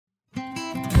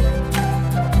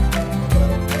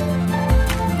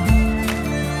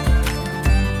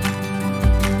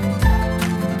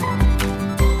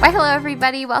Why, hello,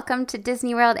 everybody. Welcome to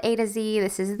Disney World A to Z.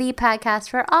 This is the podcast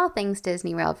for all things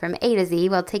Disney World from A to Z.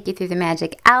 We'll take you through the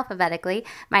magic alphabetically.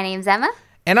 My name's Emma.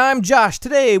 And I'm Josh.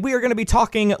 Today, we are going to be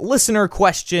talking listener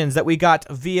questions that we got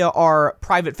via our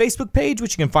private Facebook page,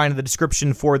 which you can find in the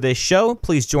description for this show.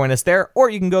 Please join us there. Or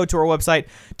you can go to our website,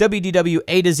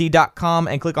 www.a2z.com,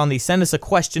 and click on the Send Us a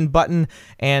Question button.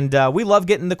 And we love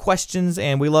getting the questions,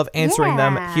 and we love answering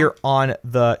them here on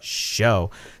the show.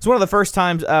 It's one of the first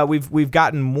times we've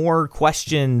gotten more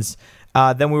questions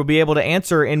then we'll be able to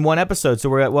answer in one episode. So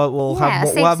we'll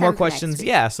have more questions.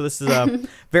 Yeah, so this is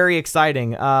very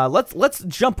exciting. Let's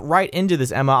jump right into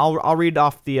this, Emma. I'll read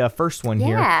off the first one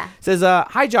here. It says,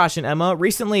 "Hi, Josh and Emma.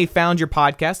 Recently found your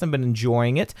podcast. I've been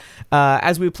enjoying it.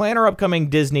 As we plan our upcoming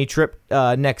Disney trip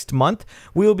next month,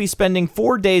 we will be spending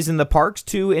 4 days in the parks,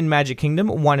 2 in Magic Kingdom,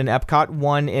 1 in Epcot,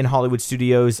 1 in Hollywood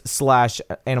Studios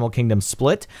 / Animal Kingdom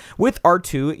split, with our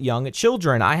 2 young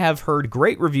children. I have heard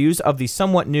great reviews of the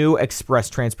somewhat new express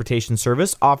transportation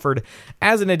service offered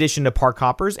as an addition to park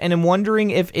hoppers, and am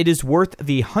wondering if it is worth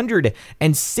the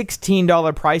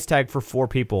 $116 price tag for 4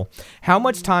 people. How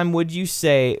much time would you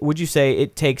say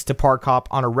it takes to park hop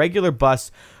on a regular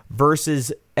bus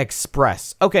versus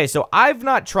express?" Okay, so I've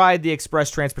not tried the express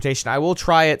transportation. I will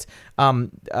try it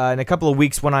in a couple of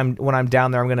weeks when I'm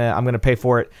down there. I'm gonna pay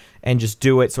for it and just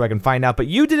do it so I can find out. But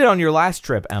you did it on your last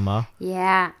trip, Emma.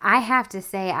 Yeah, I have to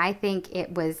say, I think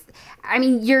it was. I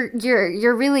mean,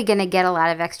 you're really gonna get a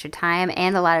lot of extra time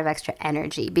and a lot of extra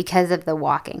energy because of the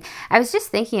walking. I was just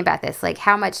thinking about this, like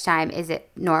how much time is it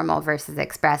normal versus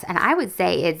express, and I would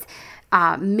say it's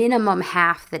minimum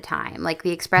half the time. Like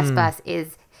the express bus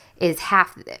is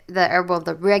half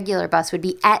the regular bus would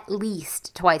be at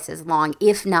least twice as long,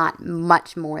 if not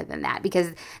much more than that,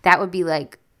 because that would be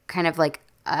like kind of like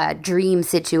a dream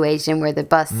situation where the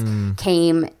bus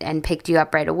came and picked you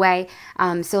up right away.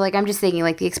 So like I'm just thinking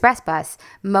like the express bus,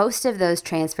 most of those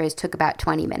transfers took about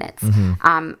 20 minutes.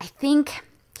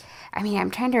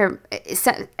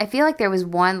 I feel like there was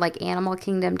one like Animal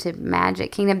Kingdom to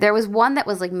Magic Kingdom. There was one that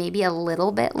was like maybe a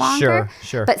little bit longer.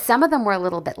 Sure. But some of them were a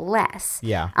little bit less.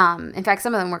 Yeah. In fact,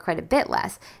 some of them were quite a bit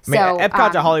less.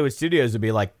 Epcot to Hollywood Studios would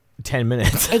be like 10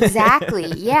 minutes. Exactly.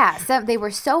 Yeah. So they were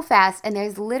so fast, and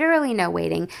there's literally no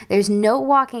waiting. There's no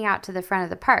walking out to the front of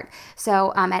the park.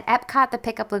 So at Epcot, the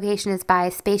pickup location is by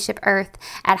Spaceship Earth.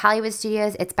 At Hollywood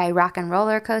Studios, it's by Rock and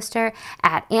Roller Coaster.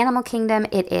 At Animal Kingdom,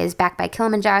 it is back by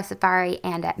Kilimanjaro Safari.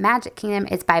 And at Magic Kingdom,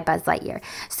 it's by Buzz Lightyear.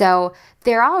 So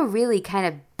they're all really kind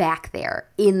of back there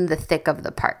in the thick of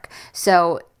the park.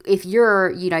 So if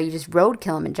you just rode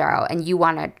Kilimanjaro and you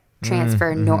want to transfer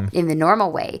in the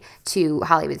normal way to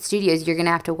Hollywood Studios, you're going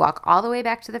to have to walk all the way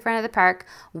back to the front of the park,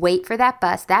 wait for that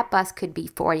bus. That bus could be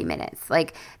 40 minutes.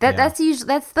 Like that's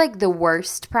like the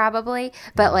worst probably,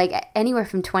 but like anywhere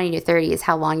from 20 to 30 is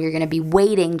how long you're going to be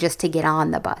waiting just to get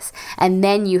on the bus. And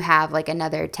then you have like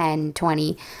another 10,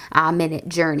 20 minute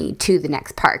journey to the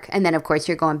next park. And then of course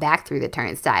you're going back through the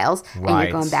turnstiles and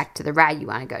you're going back to the ride you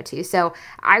want to go to. So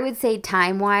I would say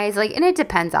time wise, like, and it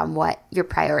depends on what your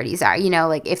priorities are,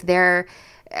 like if I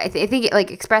think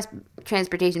like express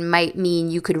transportation might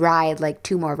mean you could ride like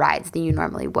 2 more rides than you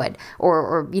normally would,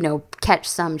 or catch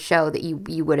some show that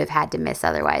you would have had to miss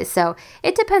otherwise. So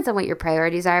it depends on what your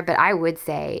priorities are, but I would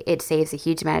say it saves a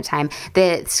huge amount of time.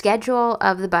 The schedule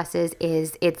of the buses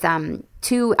is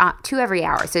two every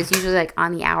hour, so it's usually like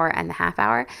on the hour and the half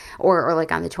hour, or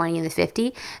like on the 20 and the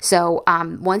 50. So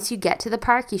once you get to the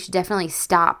park, you should definitely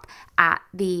stop at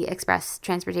the express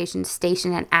transportation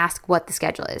station and ask what the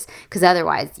schedule is, because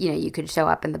otherwise you could show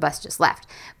up and the bus just left.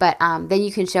 But then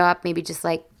you can show up maybe just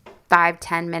like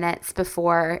 5-10 minutes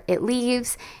before it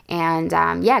leaves, and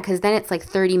because then it's like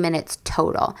 30 minutes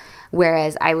total,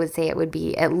 whereas I would say it would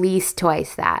be at least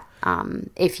twice that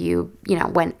if you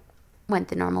went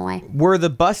the normal way. Were the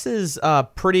buses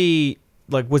pretty,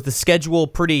 like, was the schedule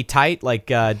pretty tight? Like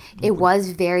it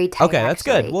was very tight. Okay, that's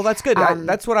actually. good. Well, that's good.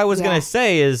 That's what I was going to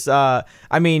say is,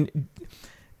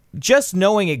 just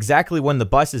knowing exactly when the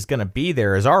bus is going to be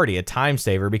there is already a time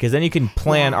saver, because then you can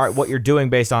plan what you're doing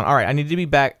based on, all right, I need to be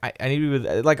back. I need to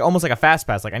be like almost like a fast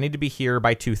pass. Like I need to be here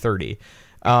by 2:30.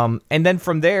 And then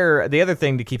from there, the other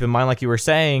thing to keep in mind, like you were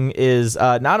saying, is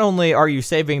not only are you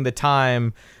saving the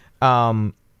time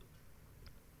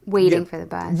waiting for the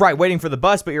bus. Right, waiting for the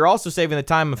bus, but you're also saving the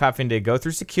time of having to go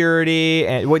through security.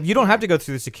 And you don't have to go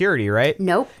through the security, right?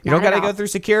 Nope. You don't got to go through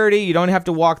security. You don't have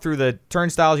to walk through the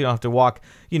turnstiles. You don't have to walk,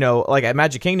 like at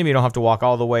Magic Kingdom, you don't have to walk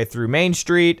all the way through Main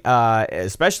Street.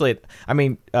 Especially,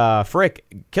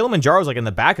 Kilimanjaro's like in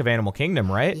the back of Animal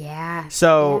Kingdom, right? Yeah.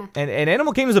 So, yeah. And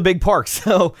Animal Kingdom's a big park,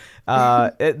 so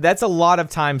that's a lot of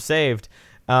time saved.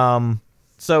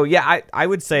 So yeah, I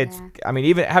would say it's. I mean,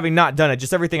 even having not done it,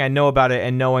 just everything I know about it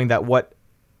and knowing that what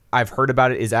I've heard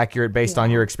about it is accurate based on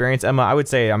your experience, Emma. I would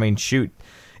say, I mean, shoot,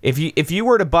 if you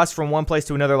were to bus from one place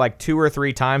to another like 2 or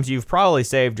 3 times, you've probably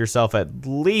saved yourself at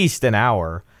least an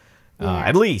hour,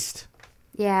 at least.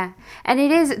 Yeah, and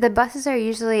it is. The buses are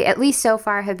usually, at least so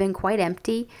far, have been quite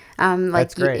empty.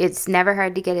 That's great. It's never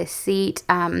hard to get a seat.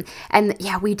 And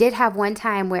yeah, we did have one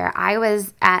time where I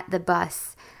was at the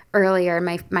bus earlier.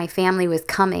 My family was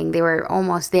coming; they were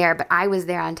almost there, but I was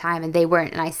there on time and they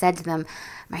weren't. And I said to them,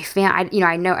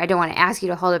 I know I don't want to ask you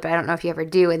to hold it, but I don't know if you ever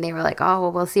do. And they were like, oh,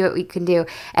 well, we'll see what we can do.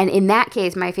 And in that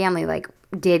case, my family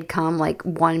did come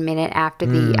 1 minute after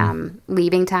the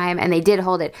leaving time, and they did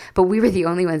hold it, but we were the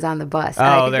only ones on the bus. And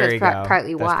I think there you go.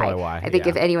 Partly That's why. probably why. I think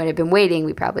if anyone had been waiting,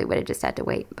 we probably would have just had to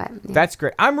wait. But That's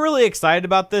great. I'm really excited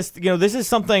about this. You know, this is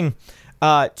something.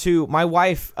 My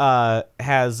wife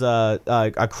has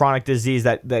a chronic disease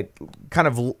that kind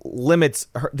of limits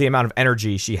the amount of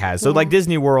energy she has. So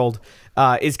Disney World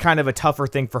is kind of a tougher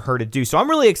thing for her to do. So I'm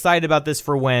really excited about this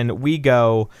for when we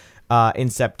go in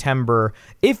September.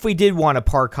 If we did want a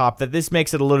park hop, that this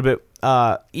makes it a little bit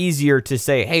easier to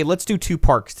say, hey, let's do 2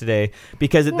 parks today,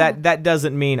 because that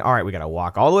doesn't mean, all right, we got to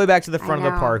walk all the way back to the front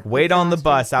of the park, wait on the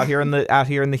bus out here in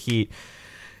the heat.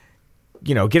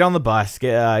 You know, get on the bus,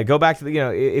 go back to the,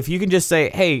 if you can just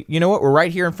say, hey, you know what, we're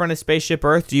right here in front of Spaceship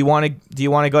Earth. Do you want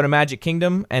to go to Magic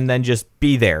Kingdom and then just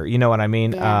be there? You know what I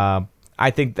mean? Yeah. I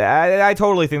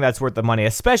totally think that's worth the money,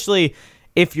 especially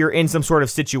if you're in some sort of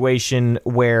situation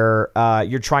where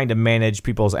you're trying to manage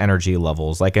people's energy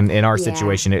levels. Like in our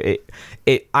situation,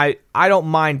 I don't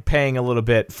mind paying a little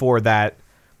bit for that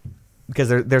because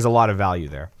there's a lot of value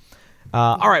there.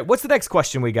 All right, what's the next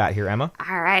question we got here, Emma?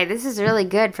 All right, this is really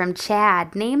good from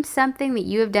Chad. Name something that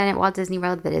you have done at Walt Disney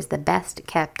World that is the best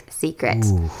kept secret.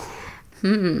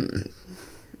 I'm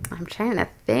trying to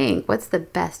think. What's the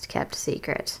best kept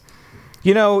secret?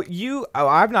 You know,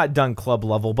 I've not done Club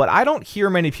Level, but I don't hear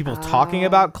many people talking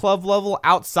about Club Level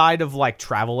outside of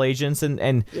travel agents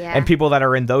and people that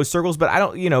are in those circles. But I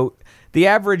don't, the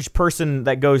average person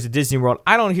that goes to Disney World,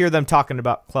 I don't hear them talking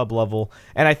about Club Level,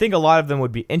 and I think a lot of them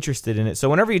would be interested in it. So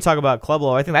whenever you talk about Club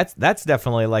Level, I think that's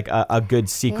definitely a good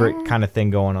secret kind of thing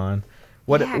going on.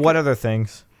 What other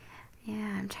things? Yeah,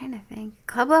 I'm trying to think.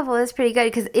 Club Level is pretty good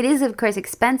because it is, of course,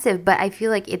 expensive, but I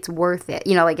feel like it's worth it.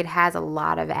 It has a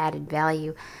lot of added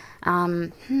value.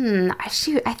 I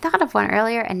thought of one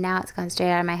earlier, and now it's gone straight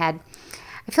out of my head.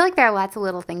 I feel like there are lots of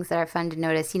little things that are fun to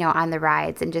notice, on the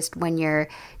rides and just when you're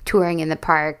touring in the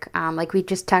park. Like we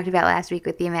just talked about last week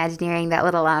with the Imagineering, that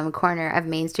little corner of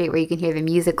Main Street where you can hear the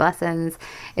music lessons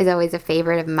is always a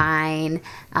favorite of mine.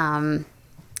 I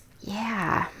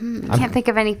can't think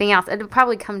of anything else. It'll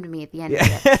probably come to me at the end of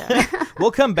it. So. We'll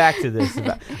come back to this.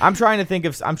 I'm trying to think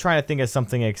of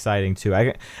something exciting too.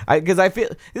 Because I feel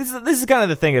this is kind of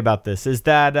the thing about this is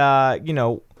that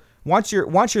once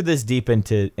you're this deep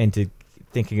into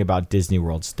thinking about Disney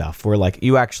World stuff, where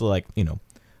you actually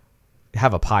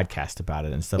have a podcast about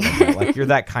it and stuff like that. You're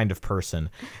that kind of person.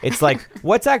 It's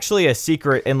what's actually a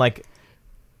secret and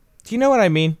do you know what I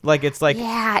mean? It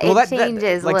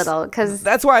changes a little because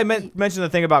that's why I mentioned the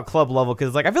thing about Club Level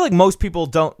because I feel like most people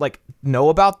don't know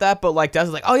about that, but Daz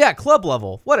is oh yeah, Club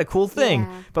Level, what a cool thing.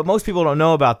 Yeah. But most people don't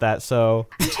know about that. So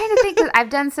I'm trying to think because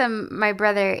I've done some. My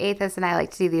brother Athos and I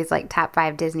like to do these top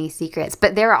 5 Disney secrets,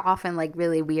 but they're often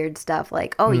really weird stuff.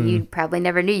 You probably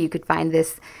never knew you could find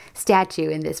this statue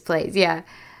in this place. Yeah.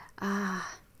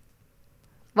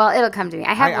 Well, it'll come to me.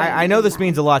 I know this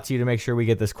means a lot to you to make sure we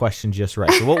get this question just right.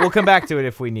 So we'll come back to it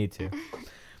if we need to.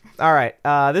 All right.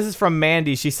 This is from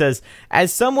Mandy. She says,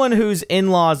 as someone whose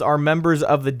in-laws are members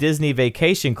of the Disney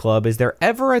Vacation Club, is there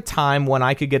ever a time when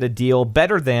I could get a deal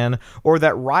better than or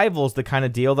that rivals the kind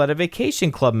of deal that a Vacation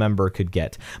Club member could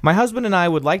get? My husband and I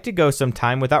would like to go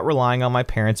sometime without relying on my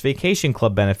parents' Vacation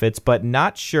Club benefits, but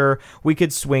not sure we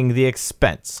could swing the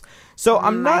expense. So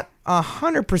I'm not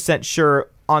 100% sure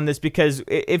on this because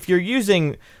if you're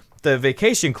using the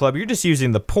Vacation Club, you're just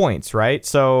using the points, right?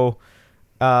 So,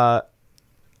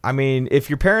 if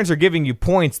your parents are giving you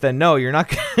points, then no, you're not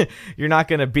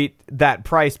going to beat that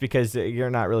price because you're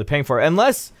not really paying for it,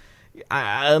 unless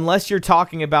you're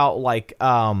talking about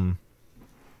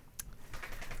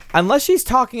unless she's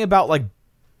talking about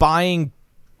buying.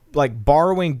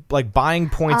 Buying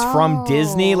points from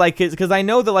Disney, because I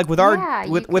know that with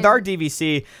our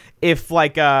DVC, if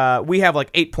we have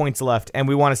 8 points left and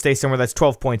we want to stay somewhere that's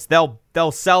 12 points,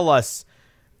 they'll sell us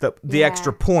the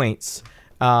extra points,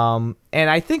 and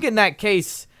I think in that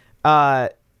case,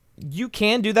 you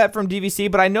can do that from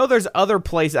DVC, but I know there's other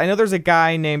places. I know there's a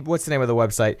guy named, what's the name of the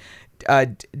website?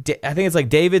 I think it's like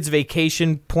David's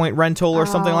Vacation Point Rental or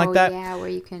something like that. Yeah, where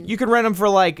you can rent them for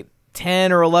like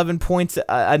 10 or 11 points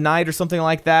a night or something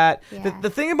like that. Yeah. The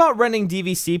thing about renting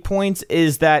DVC points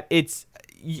is that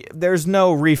there's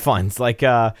no refunds. Like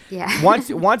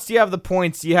once you have the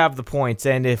points, you have the points,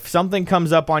 and if something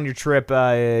comes up on your trip,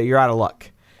 you're out of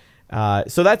luck.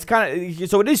 So that's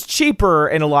so it is cheaper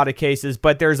in a lot of cases,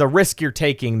 but there's a risk you're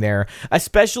taking there,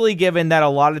 especially given that a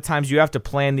lot of times you have to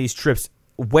plan these trips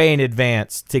way in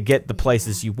advance to get the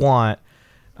places you want.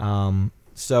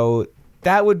 So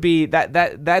that would be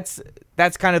that's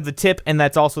kind of the tip, and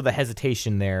that's also the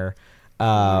hesitation there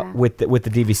with the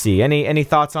DVC. Any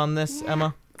thoughts on this,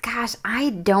 Emma? Gosh,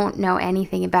 I don't know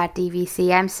anything about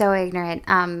DVC. I'm so ignorant.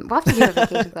 We'll have to do a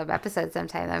Vacation Club episode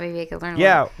sometime. That maybe I could learn.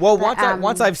 Yeah. Well,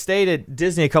 once I've stayed at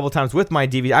Disney a couple times with my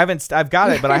DVC, I've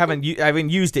got it, but I haven't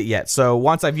used it yet. So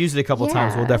once I've used it a couple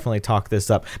times, we'll definitely talk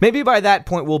this up. Maybe by that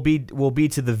point we'll be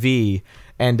to the V,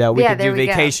 and we could do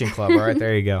Vacation Club. All right,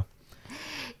 there you go.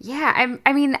 Yeah,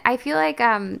 I feel like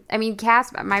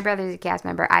my brother's a cast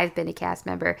member. I've been a cast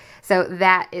member, so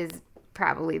that is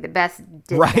probably the best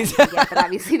discount you can get, but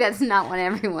obviously that's not what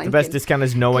everyone The best discount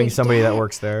is knowing somebody that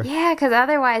works there. Yeah, because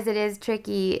otherwise it is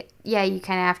tricky. Yeah, you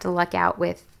kind of have to luck out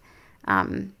with,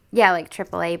 like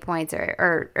AAA points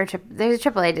or there's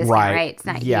a AAA discount, right? It's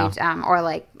not huge, or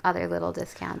like other little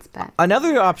discounts. But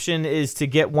another option is to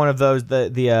get one of those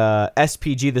the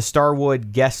SPG, the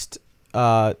Starwood Guest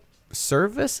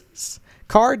Services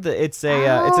card. It's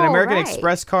an American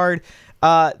Express card.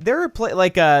 There are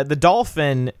the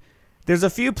Dolphin. There's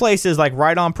a few places like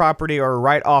right on property or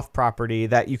right off property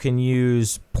that you can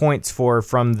use points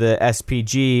from the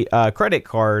SPG credit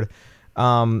card.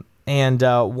 And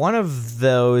one of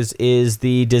those is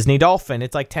the Disney Dolphin.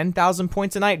 It's like 10,000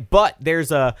 points a night, but there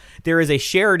is a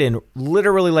Sheraton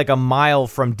literally like a mile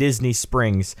from Disney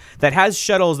Springs that has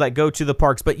shuttles that go to the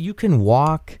parks, but you can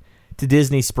walk to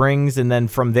Disney Springs, and then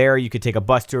from there you could take a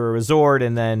bus to a resort,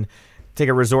 and then take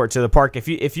a resort to the park.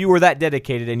 If you were that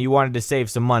dedicated and you wanted to save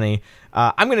some money,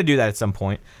 I'm going to do that at some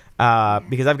point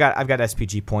because I've got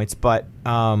SPG points. But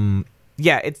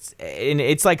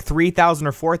it's like 3,000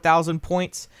 or 4,000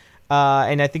 points,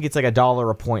 and I think it's like $1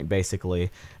 a point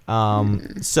basically.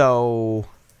 So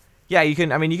yeah, you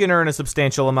can earn a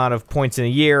substantial amount of points in a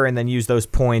year, and then use those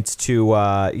points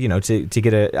to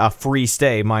get a free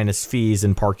stay minus fees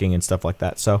and parking and stuff like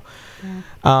that. So.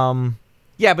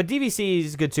 Yeah, but DVC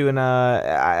is good too, and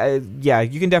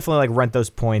you can definitely like rent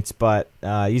those points, but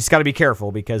you just got to be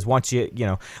careful because once if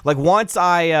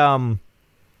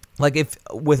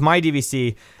with my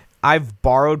DVC, I've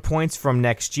borrowed points from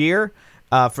next year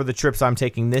for the trips I'm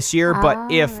taking this year,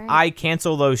 but if I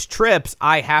cancel those trips,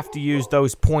 I have to use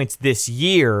those points this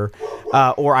year,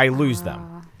 or I lose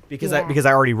them because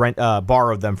I already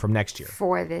borrowed them from next year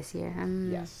for this year.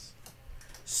 Yes.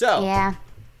 So yeah.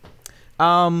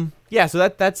 So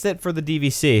that's it for the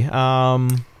DVC.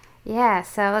 Yeah,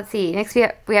 so let's see. Next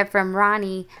we have from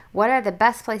Ronnie, what are the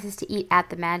best places to eat at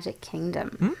the Magic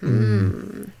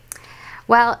Kingdom?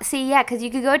 Well, see, yeah, because you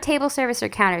could go table service or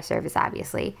counter service,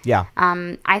 obviously. Yeah.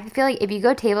 I feel like if you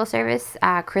go table service,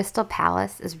 Crystal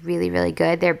Palace is really, really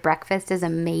good. Their breakfast is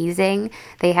amazing.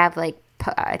 They have, like,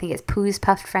 I think it's Pooh's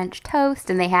Puffed French Toast,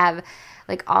 and they have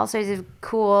like all sorts of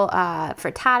cool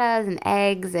frittatas and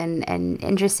eggs and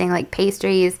interesting like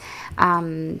pastries.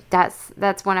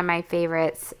 That's one of my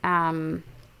favorites. Yeah,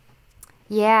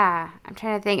 I'm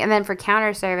trying to think. And then for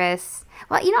counter service,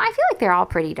 well, I feel like they're all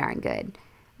pretty darn good.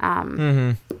 I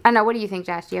don't know. What do you think,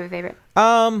 Josh? Do you have a favorite?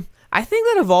 I think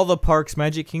that of all the parks,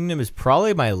 Magic Kingdom is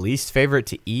probably my least favorite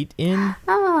to eat in.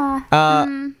 But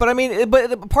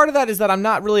part of that is that I'm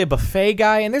not really a buffet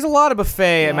guy, and there's a lot of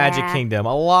buffet at Magic Kingdom,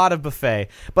 a lot of buffet.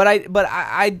 But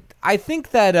I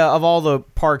think that of all the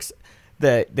parks,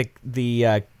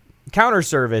 the counter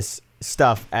service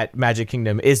stuff at Magic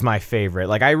Kingdom is my favorite.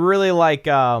 Like I really like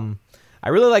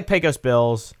Pecos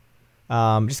Bills,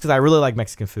 just because I really like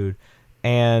Mexican food.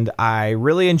 And I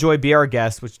really enjoy Be Our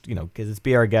Guest, which, because it's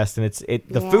Be Our Guest, and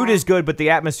the food is good, but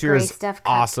the atmosphere is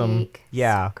awesome.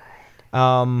 Yeah. So good.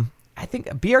 I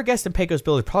think Be Our Guest and Pecos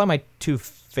Bill are probably my two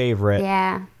favorite.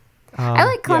 Yeah. I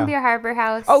like Columbia Harbor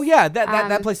House. Oh, yeah.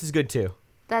 That place is good, too.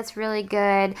 That's really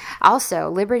good. Also,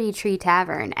 Liberty Tree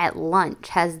Tavern at lunch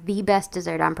has the best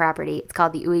dessert on property. It's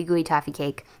called the Ooey Gooey Toffee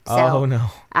Cake. So, oh, no.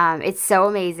 It's so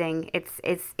amazing. It's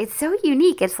so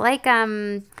unique. It's like...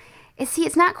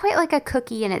 it's not quite like a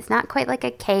cookie and it's not quite like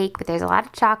a cake, but there's a lot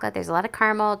of chocolate, there's a lot of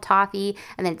caramel, toffee,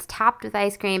 and then it's topped with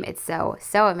ice cream. It's so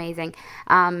amazing.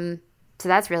 So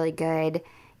that's really good.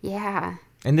 Yeah.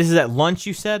 And this is at lunch,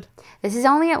 you said? This is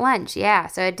only at lunch, yeah.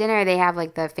 So at dinner, they have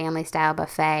like the family style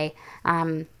buffet.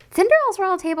 Cinderella's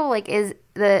Royal Table, like, is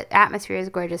the atmosphere is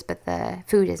gorgeous, but the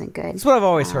food isn't good. That's what I've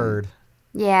always heard.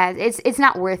 Yeah, it's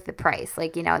not worth the price,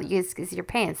 like, you know, because you're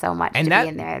paying so much to be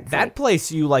in there. It's that place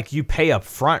you pay up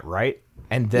front, right?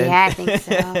 And then yeah, I think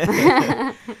so.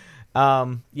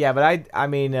 Yeah, but I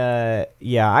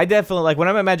definitely like when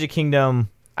I'm at Magic Kingdom.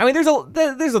 I mean, there's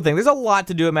the thing. There's a lot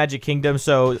to do at Magic Kingdom.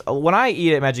 So when I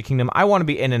eat at Magic Kingdom, I want to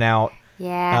be in and out.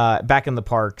 Yeah. Back in the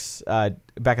parks,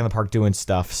 back in the park doing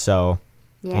stuff. So.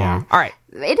 Yeah. All right.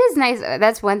 It is nice.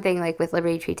 That's one thing, like, with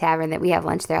Liberty Tree Tavern, that we have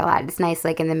lunch there a lot. It's nice,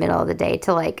 like, in the middle of the day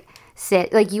to, like,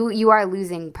 sit. Like, you are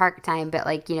losing park time, but,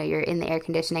 like, you know, you're in the air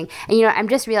conditioning. And, you know, I'm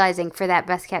just realizing for that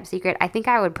best kept secret, I think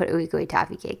I would put Ooey Gooey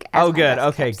Toffee Cake as my good. best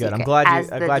Okay, kept good. I'm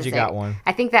secret glad you got one.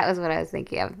 I think that was what I was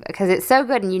thinking of, because it's so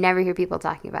good and you never hear people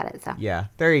talking about it. So yeah,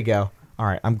 there you go. All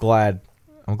right. I'm glad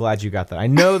you got that. I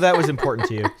know that was important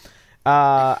to you.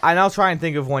 And I'll try and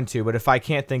think of one too, but if I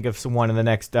can't think of one in the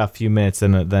next few minutes,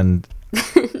 then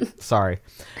sorry.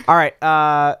 All right.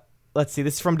 Let's see.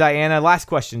 This is from Diana. Last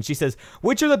question. She says,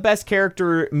 which are the best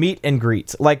character meet and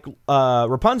greets? Like,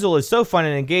 Rapunzel is so fun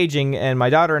and engaging, and my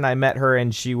daughter and I met her,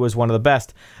 and she was one of the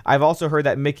best. I've also heard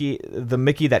that the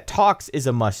Mickey that talks is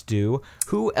a must-do.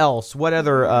 Who else? What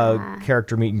other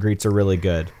character meet and greets are really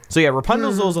good? So, yeah,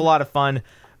 Rapunzel is a lot of fun.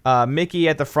 Mickey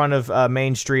at the front of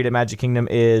Main Street at Magic Kingdom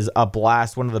is a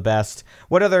blast, one of the best.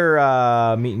 What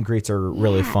other meet and greets are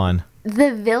really fun?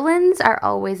 The villains are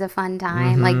always a fun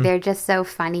time. Mm-hmm. Like, they're just so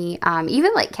funny.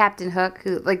 Even, like, Captain Hook,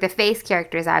 who, like, the face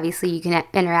characters, obviously, you can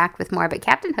interact with more, but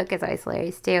Captain Hook is always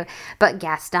hilarious, too. But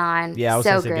Gaston, yeah, I was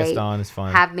so gonna say great. Gaston is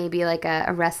fun. Have maybe, like,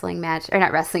 a wrestling match, or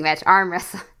not wrestling match, arm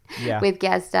wrestling. Yeah. With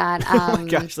Gaston. Oh my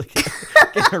gosh, like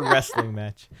get a wrestling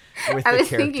match with I the was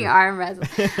character. thinking arm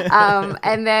wrestling.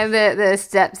 And then the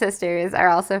stepsisters are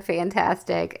also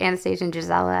fantastic. Anastasia and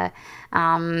Gisela.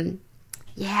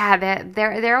 Yeah,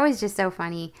 they're always just so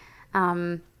funny.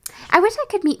 I wish I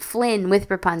could meet Flynn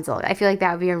with Rapunzel. I feel like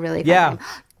that would be a really fun time.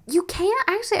 You can't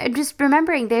actually. I'm just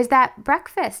remembering. There's that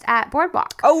breakfast at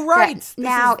Boardwalk. Oh right,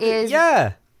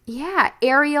 Yeah,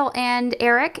 Ariel and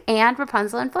Eric and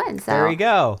Rapunzel and Flynn. So there you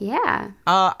go. Yeah.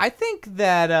 I think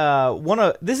that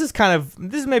this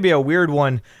is maybe a weird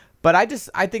one, but I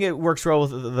think it works well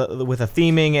with a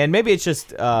theming, and maybe it's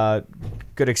just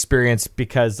good experience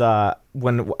because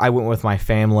when I went with my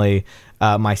family,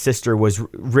 my sister was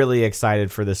really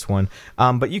excited for this one.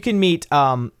 But you can meet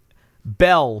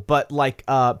Belle, but like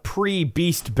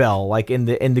pre-Beast Belle, like in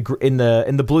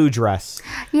the blue dress.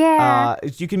 Yeah.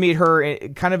 You can meet her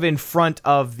kind of in front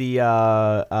of the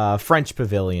French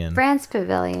Pavilion. France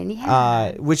Pavilion,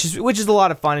 yeah. Which is a lot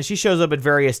of fun, and she shows up at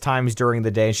various times during the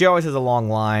day. And she always has a long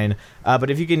line, but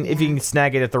if you can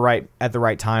snag it at the right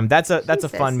time, that's a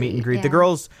fun meet and greet. Yeah. The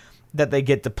girls that they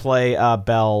get to play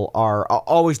Belle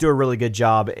always do a really good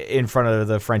job in front of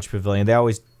the French Pavilion. They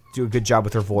always do a good job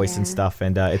with her voice and stuff,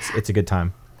 and it's a good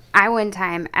time. I one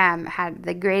time had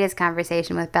the greatest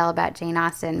conversation with Belle about Jane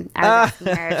Austen. I was asking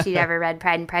her if she'd ever read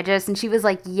Pride and Prejudice, and she was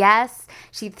like, yes.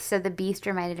 She said the Beast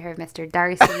reminded her of Mr.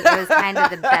 Darcy. It was kind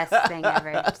of the best thing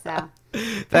ever. So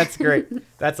that's great.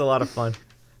 That's a lot of fun.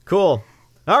 Cool.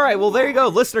 All right, well, there you go.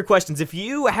 Listener questions. If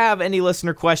you have any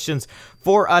listener questions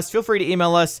for us, feel free to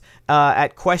email us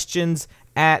at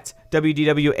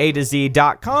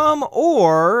questions@wdwatoz.com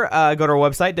or go to our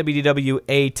website,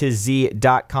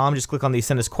 wdwatoz.com. Just click on the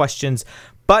Send Us Questions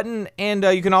button, and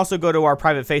you can also go to our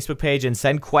private Facebook page and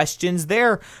send questions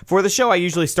there for the show. I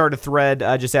usually start a thread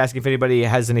just asking if anybody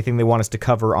has anything they want us to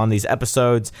cover on these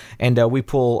episodes, and we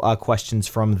pull questions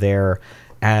from there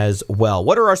as well.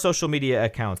 What are our social media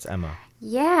accounts, Emma?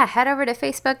 Yeah, head over to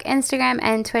Facebook, Instagram,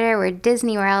 and Twitter. We're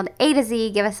Disney World A to Z.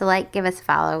 Give us a like, give us a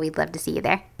follow. We'd love to see you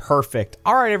there. Perfect.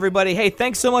 All right, everybody. Hey,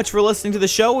 thanks so much for listening to the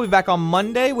show. We'll be back on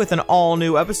Monday with an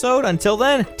all-new episode. Until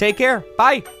then, take care.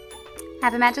 Bye.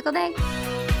 Have a magical day.